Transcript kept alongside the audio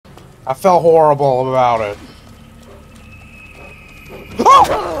I felt horrible about it.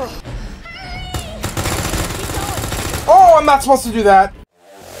 Oh! Oh, I'm not supposed to do that.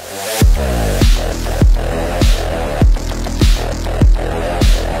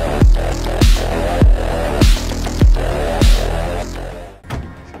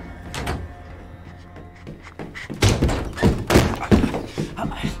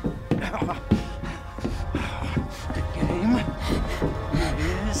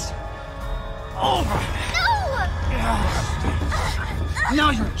 Now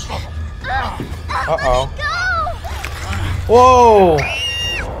you're in trouble. Uh-oh. Whoa!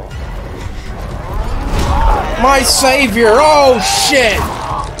 My savior! Oh, shit!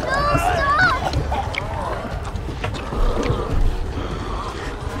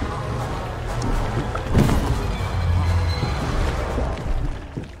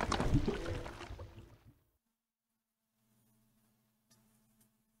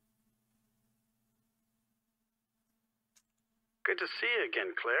 Good to see you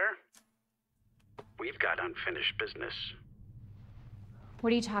again, Claire. We've got unfinished business.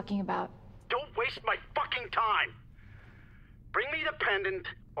 What are you talking about? Don't waste my fucking time! Bring me the pendant,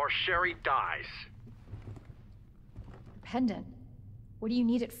 or Sherry dies. Pendant? What do you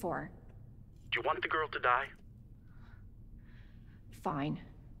need it for? Do you want the girl to die? Fine.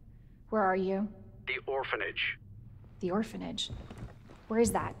 Where are you? The orphanage. The orphanage? Where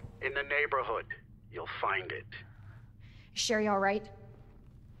is that? In the neighborhood. You'll find it. Is Sherry all right?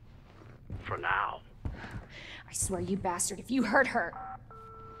 For now. I swear, you bastard, if you hurt her...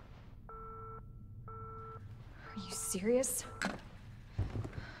 Are you serious?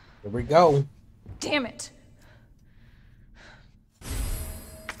 Here we go. Damn it!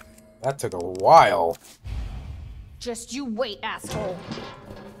 That took a while. Just you wait, asshole!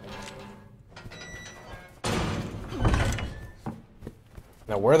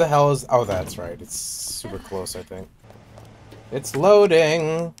 Now, where the hell is... Oh, that's right. It's super close, I think. It's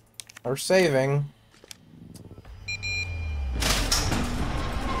loading. Or saving.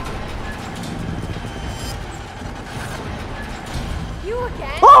 You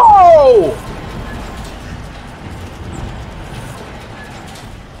again? Oh!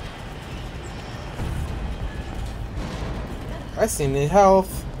 I still need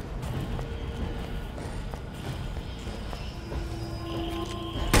health.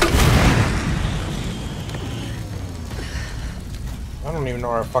 I don't even know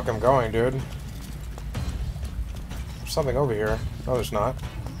where the fuck I'm going, dude. There's something over here. No, there's not.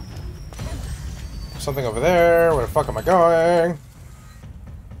 There's something over there. Where the fuck am I going?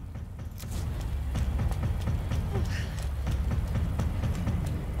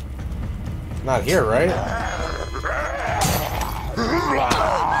 Not here, right?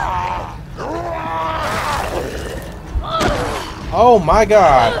 Oh my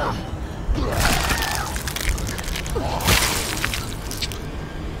god!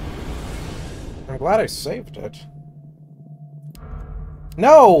 I'm glad I saved it.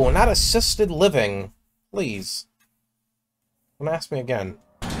 No! Not assisted living. Please. Don't ask me again.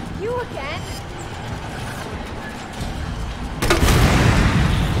 You again?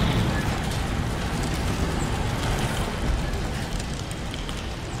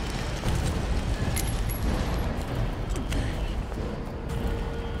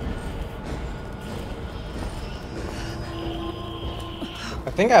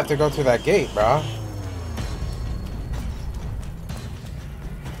 I think I have to go through that gate, bro.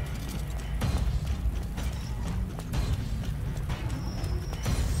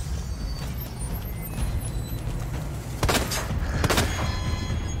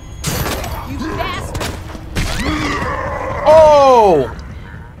 You bastard! Oh!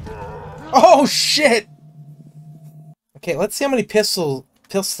 Oh shit! Okay, let's see how many pistols.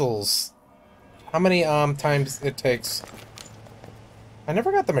 How many times it takes. I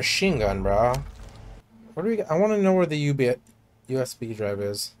never got the machine gun, bro. What do we? I want to know where the USB drive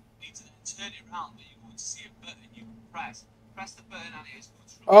is. Need to turn it around, but you're going to see a button you can press. Press the button and it is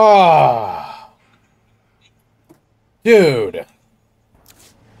control. Oh, dude.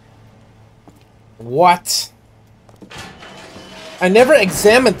 What? I never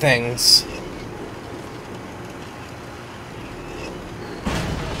examined things.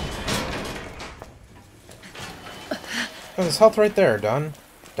 Oh, there's health right there. Done.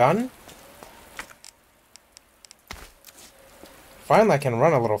 Done? Finally, I can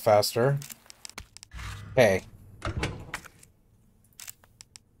run a little faster. Hey.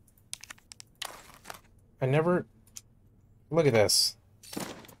 I never... Look at this.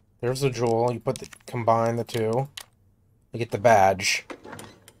 There's a jewel. You put the... Combine the two. You get the badge.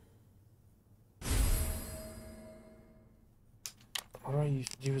 What do I use?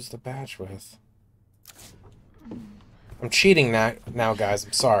 use the badge with? I'm cheating now, guys.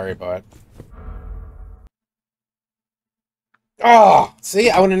 I'm sorry, but... Oh! See?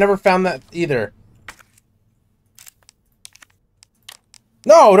 I would have never found that either.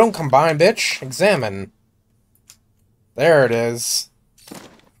 No! Don't combine, bitch! Examine. There it is.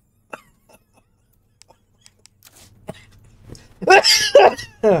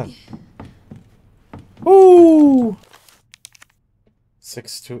 Woo!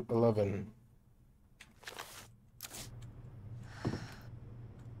 6 to 11.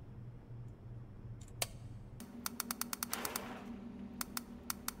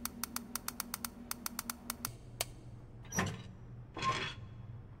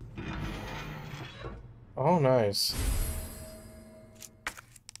 Oh, nice.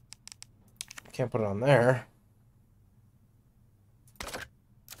 Can't put it on there.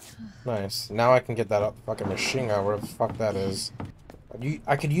 Nice. Now I can get that fucking machine gun, where the fuck that is.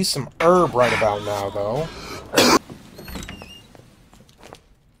 I could use some herb right about now, though.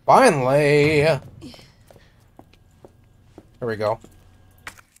 Finally! There we go.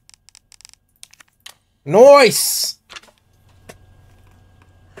 Nice!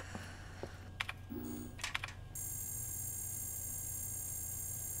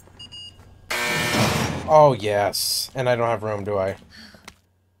 Oh, yes. And I don't have room, do I?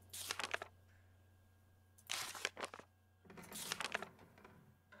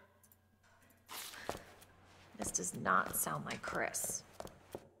 This does not sound like Chris.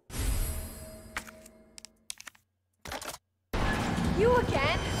 You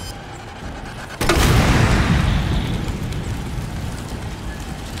again?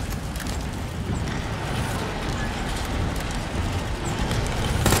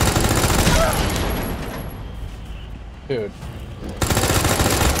 Dude.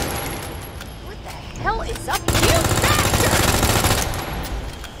 What the hell is up with you, bastard?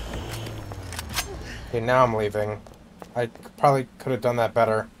 Okay, now I'm leaving. I probably could have done that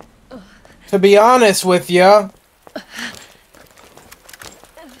better. To be honest with you.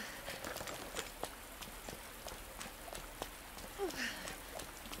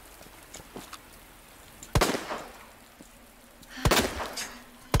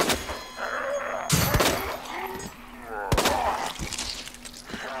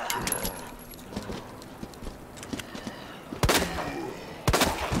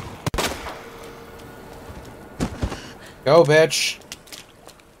 Go, bitch.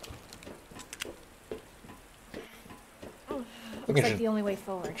 Looks like the only way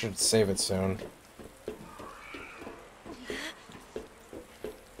forward. Should save it soon.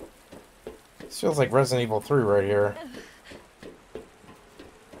 This feels like Resident Evil 3 right here.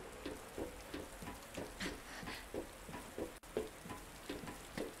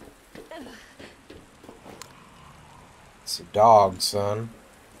 It's a dog, son.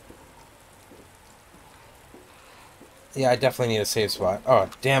 Yeah, I definitely need a safe spot. Oh,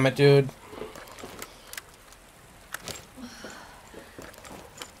 damn it, dude.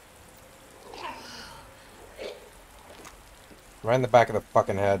 Right in the back of the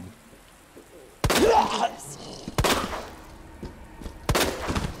fucking head.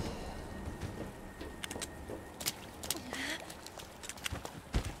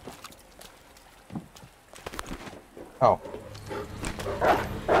 Oh.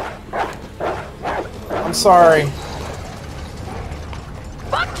 I'm sorry.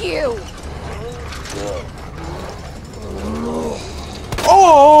 Fuck you!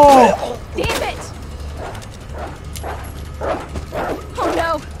 Oh! Damn it! Oh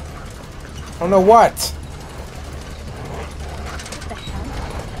no! Oh no, what? What the hell?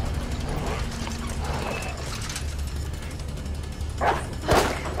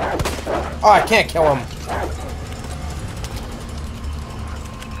 Oh, I can't kill him.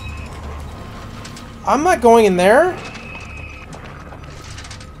 I'm not going in there.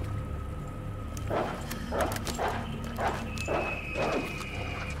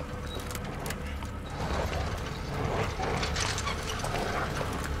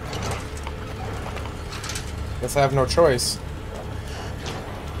 Guess I have no choice.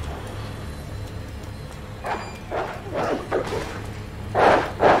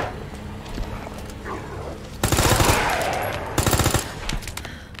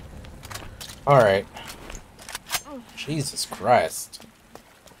 Alright. Jesus Christ.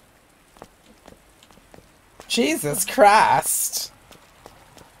 Jesus Christ!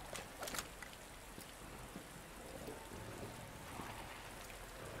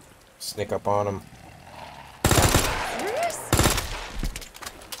 Sneak up on him.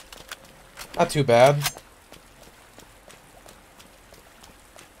 Not too bad.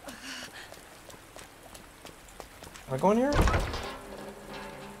 Am I going here?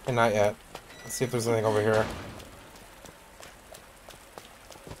 And not yet. Let's see if there's anything over here.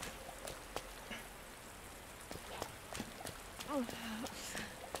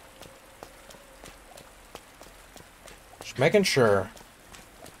 Just making sure.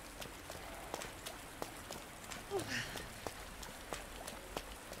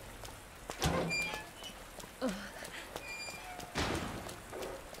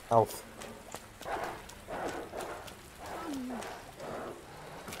 Health.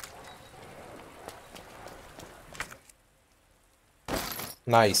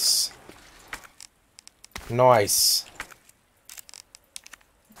 Nice. Nice.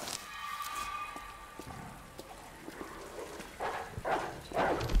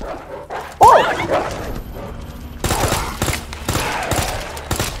 Oh!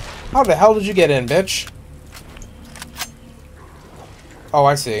 How the hell did you get in, bitch? Oh,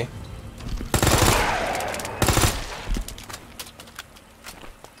 I see.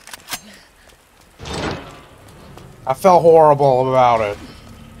 I felt horrible about it.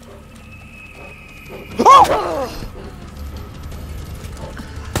 Oh!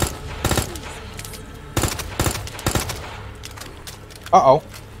 Uh-oh.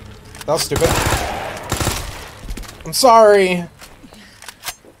 That was stupid. I'm sorry.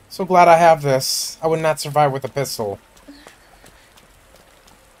 So glad I have this. I would not survive with a pistol.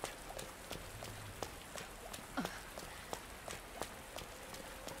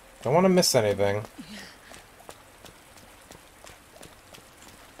 Don't want to miss anything.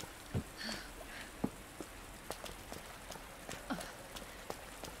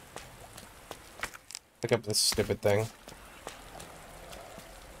 Pick up this stupid thing.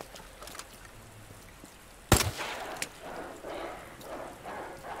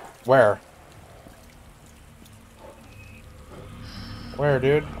 Where? Where,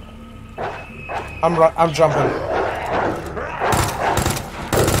 dude? I'm jumping.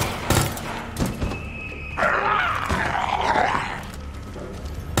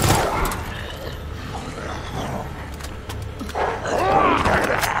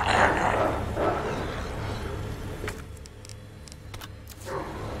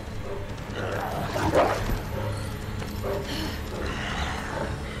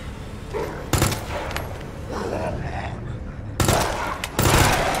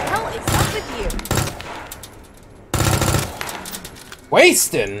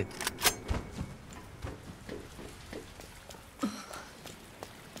 Wasting.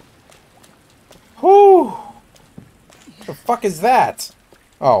 Whew. What the fuck is that?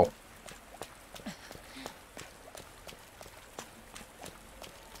 Oh.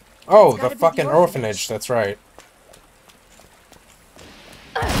 Oh, the fucking orphanage. That's right.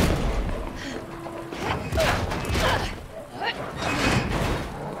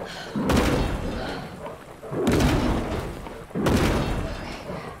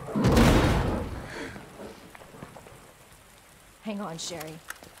 Hang on, Sherry.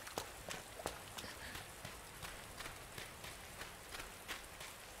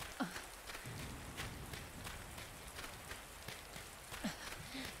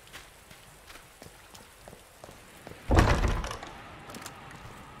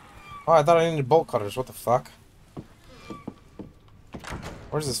 Oh, I thought I needed bolt cutters. What the fuck?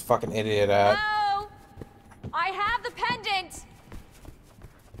 Where's this fucking idiot at? Hello? I have the pendant!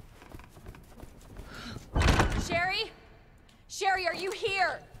 Sherry? Sherry, are you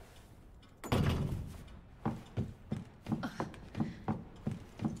here?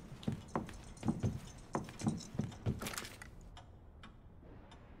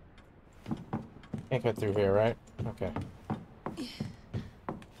 Can't get through here, right? Okay.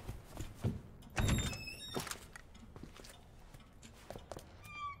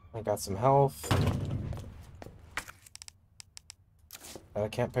 I got some health that I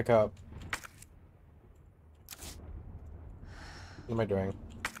can't pick up. What am I doing?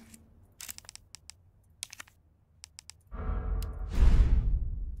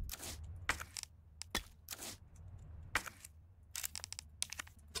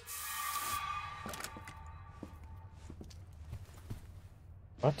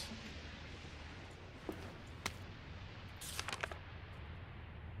 What?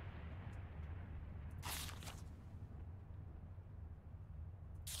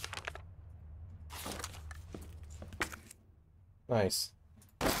 Nice.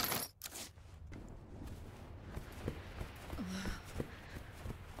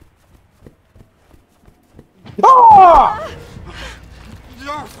 Ah!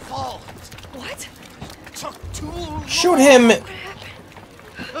 Your fault. What? Took too long. Shoot him!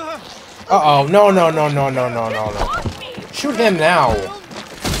 Uh-oh. No, no, no, no, no, no, no, no. Shoot him now.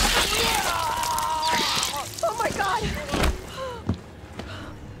 Oh my god!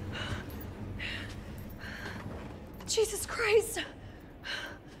 Jesus Christ!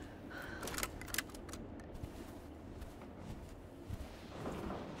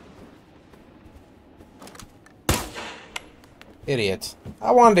 Idiot.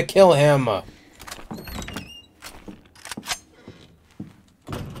 I wanted to kill him.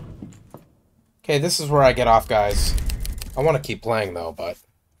 Okay, this is where I get off, guys. I want to keep playing, though, but...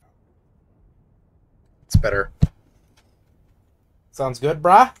 it's better. Sounds good,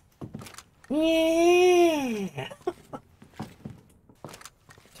 brah? Yeah.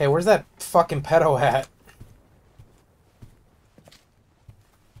 Okay, where's that fucking pedo at?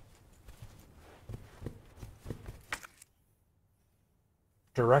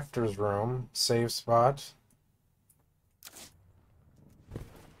 Director's room. Save spot.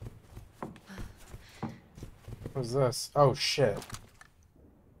 What's this? Oh, shit.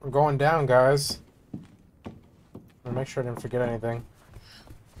 We're going down, guys. I'll make sure I didn't forget anything.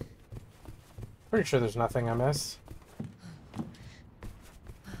 Pretty sure there's nothing I missed.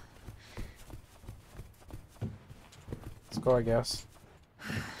 Let's go, I guess.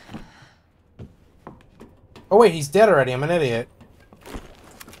 Oh, wait, he's dead already. I'm an idiot.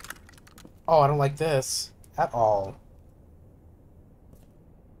 Oh, I don't like this at all.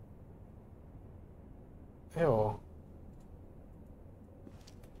 Ew.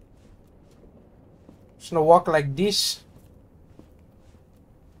 Just gonna walk like this.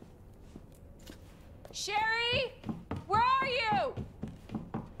 Sherry! Where are you?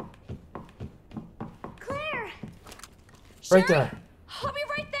 Claire! Right Sherry? there. I'll be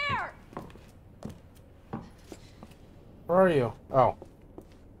right there! Where are you? Oh.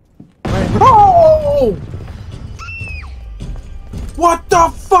 Wait. Oh! What the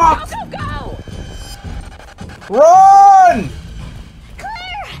fuck? Go, go, go! Run!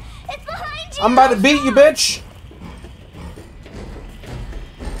 Claire! It's behind you! I'm about to beat you, bitch.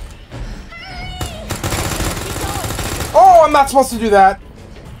 Oh, I'm not supposed to do that.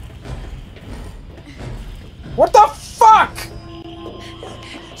 What the fuck?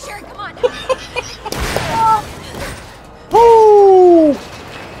 Sherry, come on! Woo!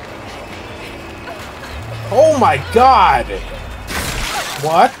 Oh my god!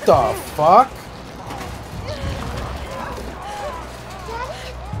 What the fuck?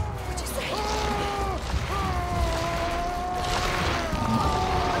 What'd you say?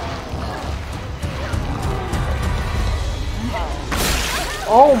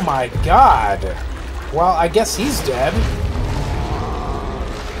 Oh my god! Well, I guess he's dead.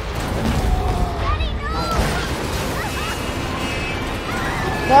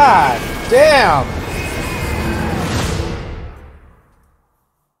 God damn!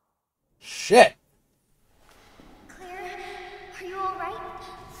 Shit! Claire, are you alright?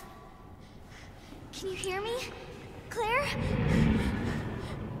 Can you hear me? Claire?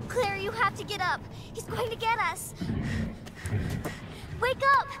 Claire, you have to get up. He's going to get us. Wake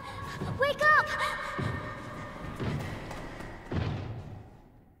up! Wake up!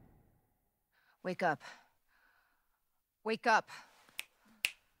 Wake up. Wake up.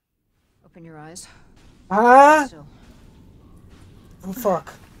 Open your eyes. Huh? Still Oh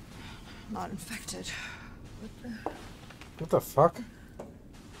fuck. not infected. What the fuck?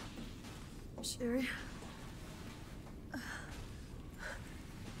 Sherry?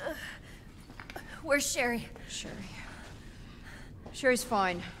 Where's Sherry? Sherry's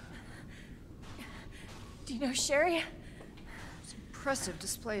fine. Do you know Sherry? It's an impressive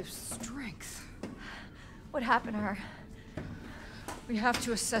display of strength. What happened to her? We have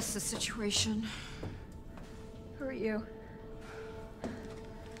to assess the situation. Who are you?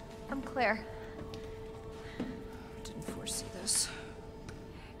 I'm Claire. Didn't foresee this.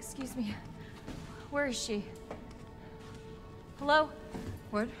 Excuse me. Where is she? Hello?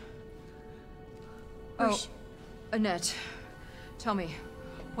 What? Where's Oh, she? Annette. Tell me,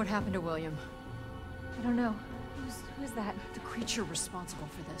 what happened to William? I don't know. Who's that? The creature responsible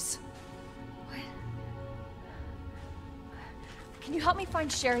for this. What? Can you help me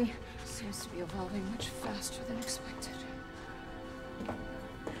find Sherry? Seems to be evolving much faster than expected.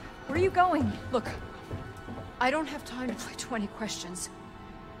 Where are you going? Look, I don't have time to play 20 questions.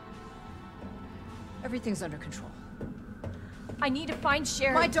 Everything's under control. I need to find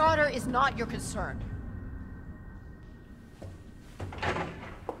Sherry. My daughter is not your concern.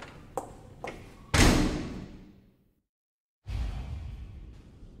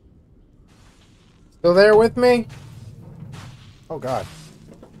 Still there with me? Oh god.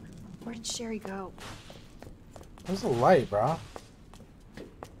 Where did Sherry go? There's a light, bro.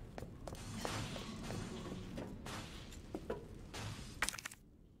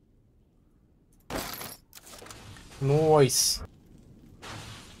 Nice.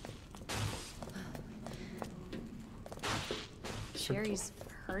 Sherry's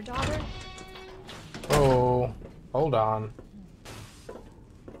her daughter? Oh, hold on.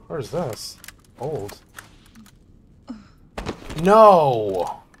 Where's this? Old.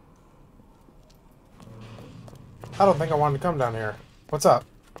 No! I don't think I wanted to come down here. What's up?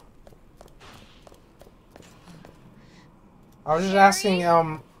 I was just asking,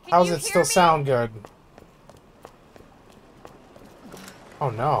 how does it still sound good? Oh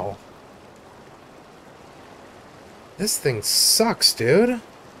no. This thing sucks, dude.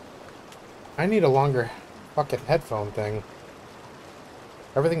 I need a longer fucking headphone thing.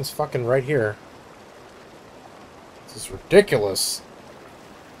 Everything's fucking right here. This is ridiculous.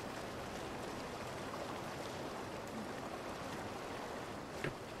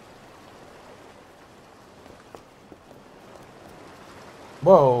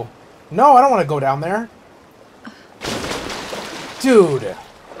 Whoa. No, I don't want to go down there. Dude.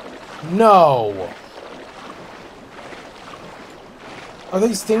 No. Are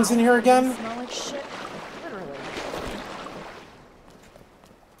these things in here again? Smell like shit. Literally.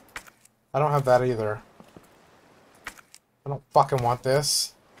 I don't have that either. I don't fucking want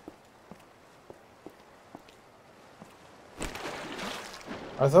this.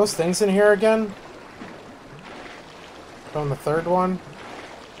 Are those things in here again? From the third one?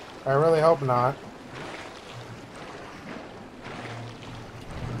 I really hope not.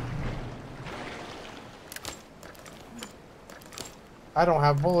 I don't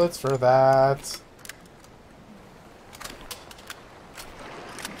have bullets for that.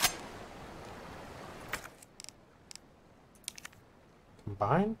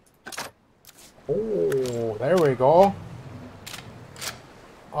 Combine? Oh, there we go.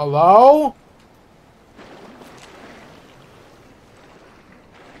 Hello?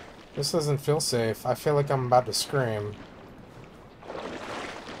 This doesn't feel safe. I feel like I'm about to scream.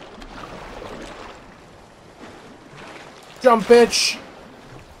 Jump, bitch!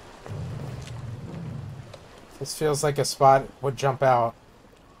 This feels like a spot would jump out.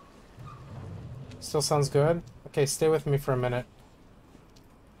 Still sounds good? Okay, stay with me for a minute.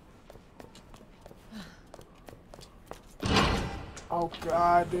 Oh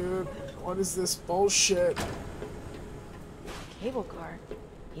god, dude. What is this bullshit? Cable car.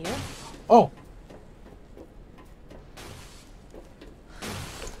 Here? Oh!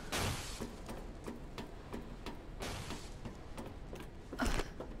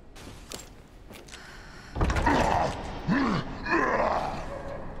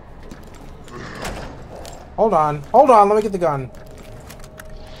 Hold on, let me get the gun.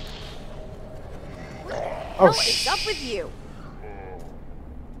 Oh, What is up with you?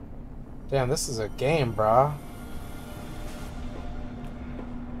 Damn, this is a game, bruh.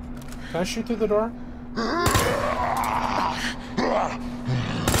 Can I shoot through the door?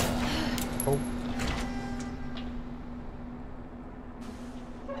 Oh.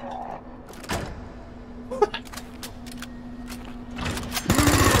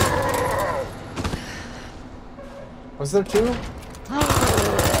 Was there two?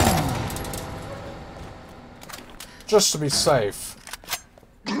 Just to be safe.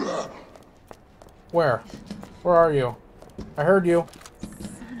 Where? Where are you? I heard you.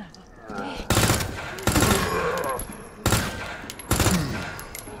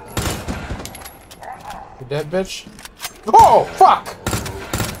 You dead, bitch? Oh, fuck!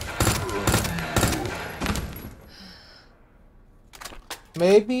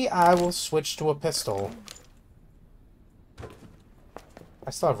 Maybe I will switch to a pistol. I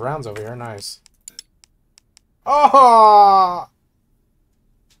still have rounds over here. Nice. Oh!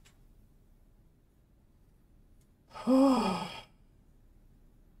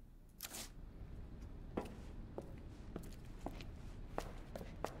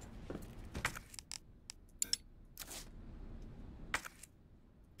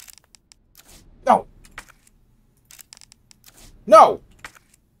 No! No!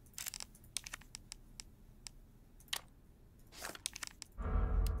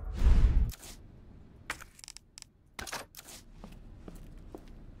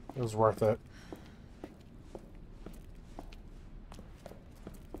 It was worth it.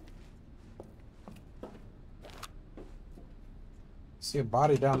 See a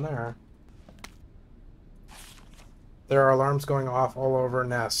body down there. There are alarms going off all over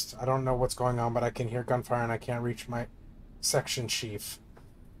Nest. I don't know what's going on, but I can hear gunfire and I can't reach my section chief.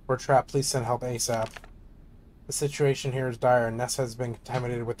 We're trapped. Please send help ASAP. The situation here is dire. Nest has been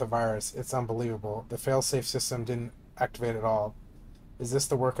contaminated with the virus. It's unbelievable. The failsafe system didn't activate at all. Is this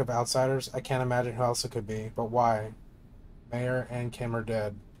the work of outsiders? I can't imagine who else it could be. But why? Mayor and Kim are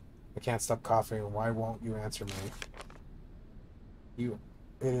dead. I can't stop coughing. Why won't you answer me? It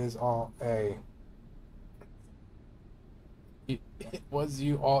is all A. It was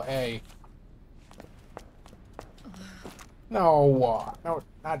you all A. No, no,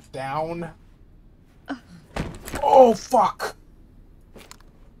 not down. Oh, fuck!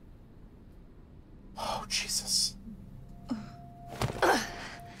 Oh, Jesus. I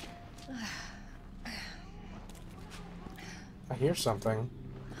hear something.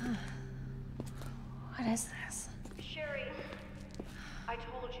 What is this? Sherry, I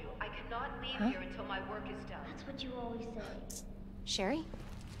told you, I cannot leave here until my work is done. That's what you always say. Sherry?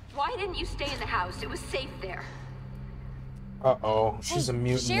 Why didn't you stay in the house? It was safe there. Uh-oh. She's a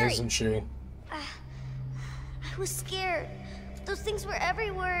mutant, Sherry. isn't she? I was scared. Those things were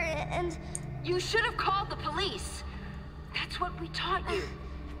everywhere, and You should have called the police. That's what we taught you.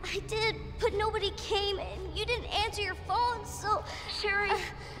 I did, but nobody came, and you didn't answer your phone, so... Sherry,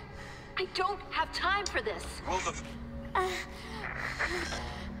 I don't have time for this.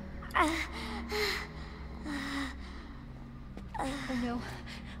 Oh no.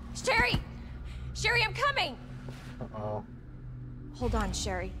 Sherry! Sherry, I'm coming! Uh-oh. Hold on,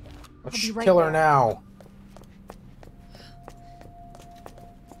 Sherry. Let's I'll be right kill her there. now.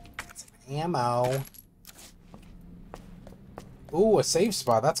 Some ammo. Ooh, a safe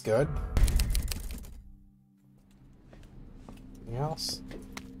spot. That's good. Anything else?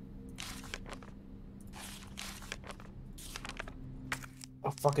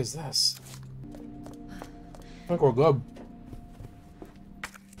 What the fuck is this? I think we're good.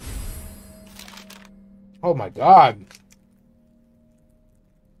 Oh my god.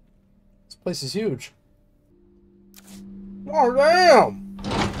 This place is huge. Oh damn!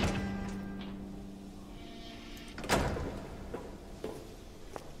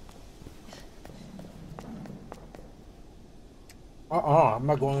 I'm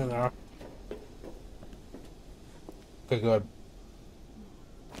not going in there. Okay, good.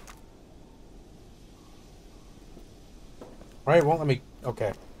 Alright, won't let me...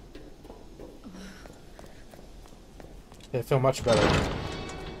 Okay. I feel much better.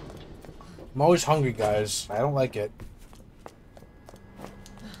 I'm always hungry, guys. I don't like it.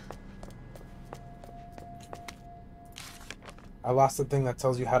 I lost the thing that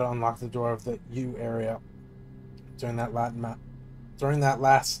tells you how to unlock the door of the U area during that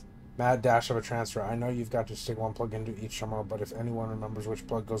last mad dash of a transfer. I know you've got to stick one plug into each terminal, but if anyone remembers which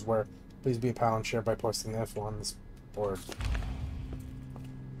plug goes where, please be a pal and share by posting the info on this board.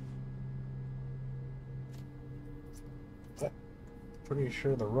 Pretty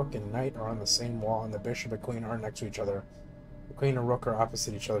sure the rook and knight are on the same wall, and the bishop and queen are next to each other. The queen and rook are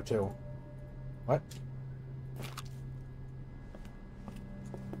opposite each other too. What?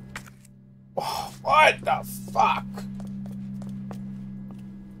 Oh, what the fuck?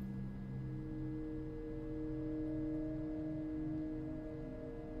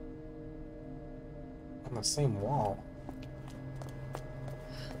 On the same wall.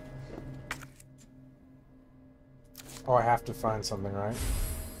 Oh, I have to find something, right?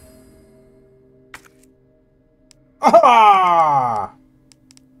 Ah!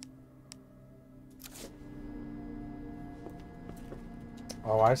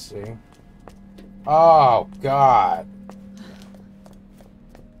 Oh, I see. Oh, God.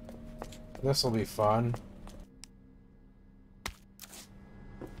 This'll be fun.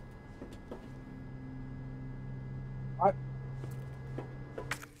 What?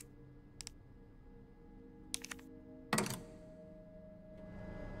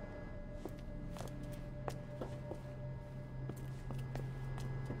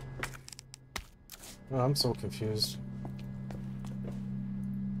 Oh, I'm so confused.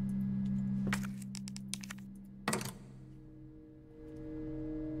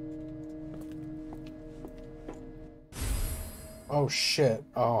 Oh shit.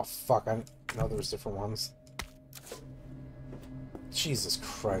 Oh fuck, I know there's different ones. Jesus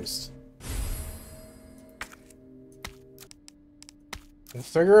Christ. We'll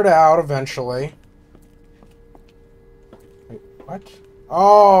figure it out eventually. Wait, what?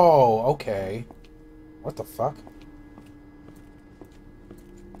 Oh, okay. What the fuck?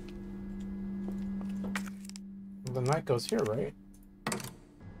 The knight goes here, right?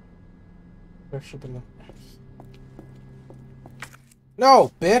 Bishop in the...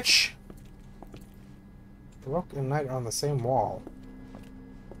 No, bitch! Rook and knight are on the same wall.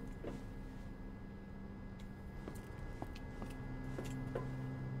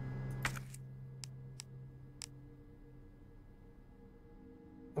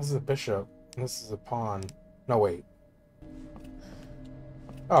 This is a bishop, and this is a pawn. No, wait.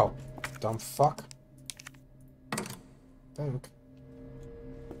 Oh, dumb fuck. Think.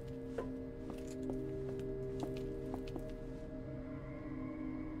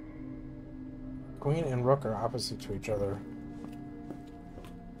 Queen and rook are opposite to each other.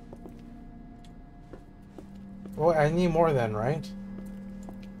 Well, I need more then, right?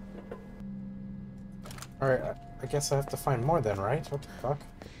 Alright, I guess I have to find more then, right? What the fuck?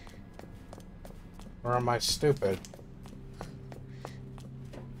 Or am I stupid?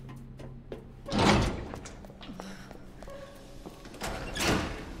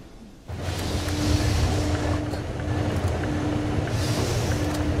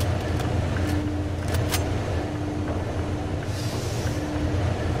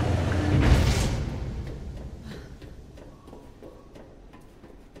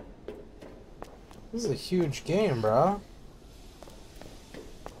 This is a huge game, bro.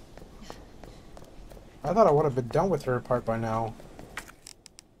 I thought I would have been done with her part by now.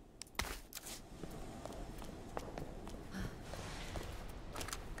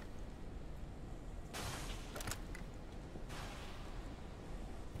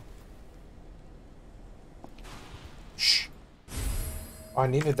 Shh. Oh, I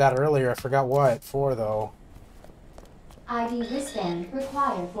needed that earlier. I forgot what for, though. ID wristband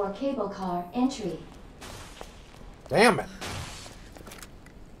required for cable car entry. Damn it.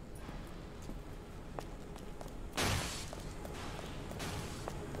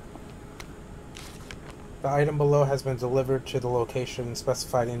 The item below has been delivered to the location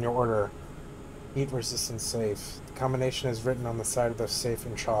specified in your order. Heat resistant safe. The combination is written on the side of the safe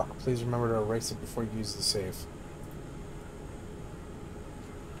in chalk. Please remember to erase it before you use the safe.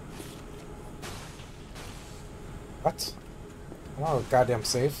 What? Oh, goddamn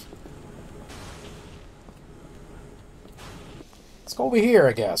safe. Let's go over here,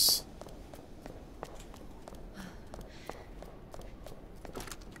 I guess.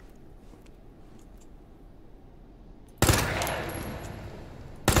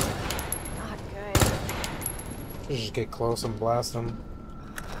 Not good. Just get close and blast them.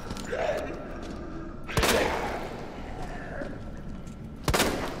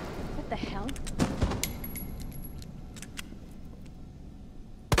 What the hell?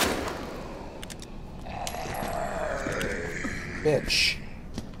 Bitch.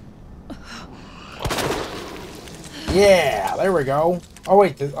 Yeah, there we go. Oh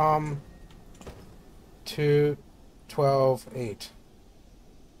wait, 2, 12, 8.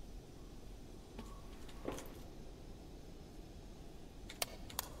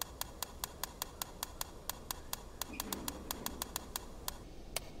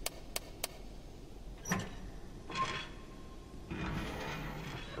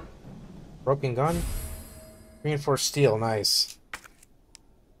 Broken gun? Reinforced steel, nice.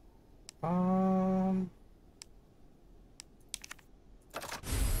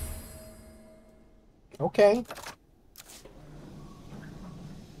 Okay.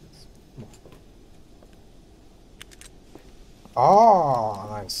 Oh,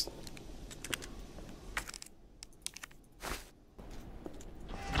 nice.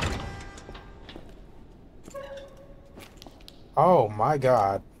 Oh my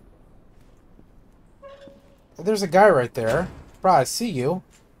god. There's a guy right there. Bro, I see you.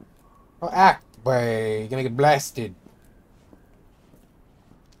 Oh, act, boy. You're gonna get blasted.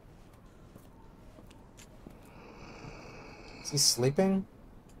 Is he sleeping?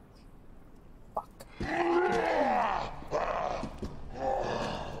 Fuck.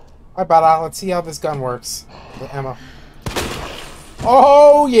 Alright, Bada, let's see how this gun works. The ammo.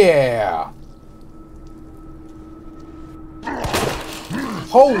 Oh, yeah!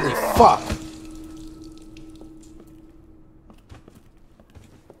 Holy fuck!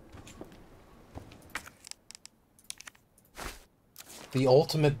 The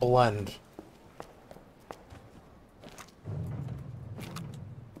ultimate blend.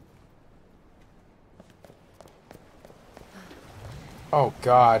 Oh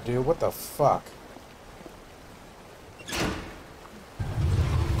god, dude, what the fuck?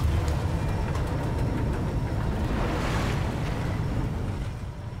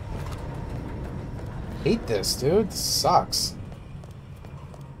 Hate this, dude. This sucks.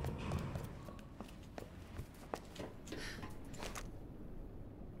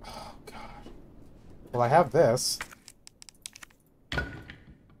 Oh god. Well, I have this.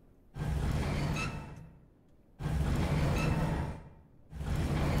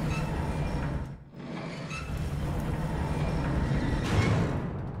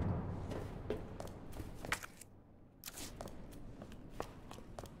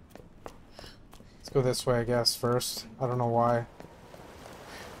 Go this way, I guess, first. I don't know why.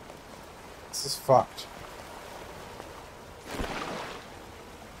 This is fucked.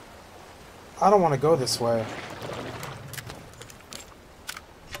 I don't want to go this way.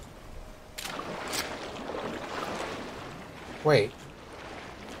 Wait.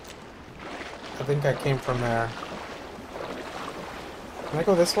 I think I came from there. Can I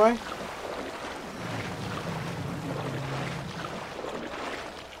go this way?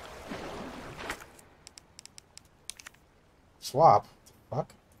 swap. What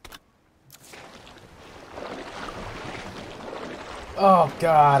the fuck? Oh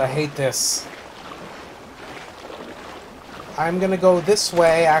god, I hate this. I'm gonna go this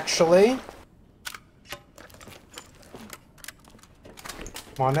way, actually.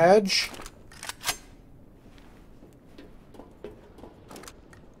 Come on, Edge.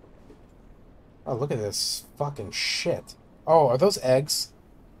 Oh, look at this fucking shit. Oh, are those eggs?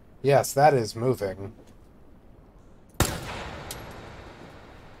 Yes, that is moving.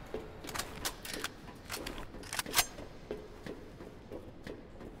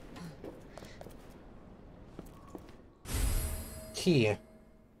 Key.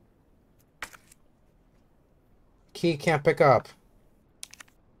 Key can't pick up.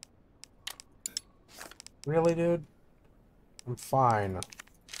 Really, dude? I'm fine.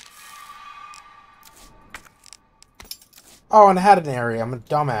 Oh, and I had an area. I'm a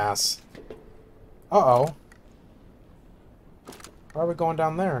dumbass. Uh-oh. Why are we going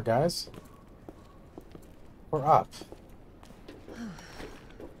down there, guys? We're up.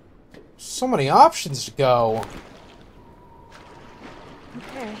 So many options to go.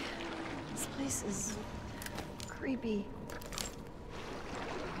 Okay. This place is creepy.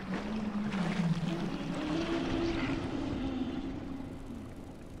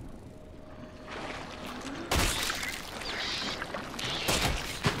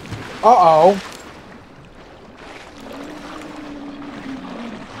 Uh-oh.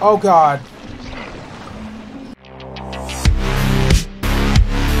 Oh, God.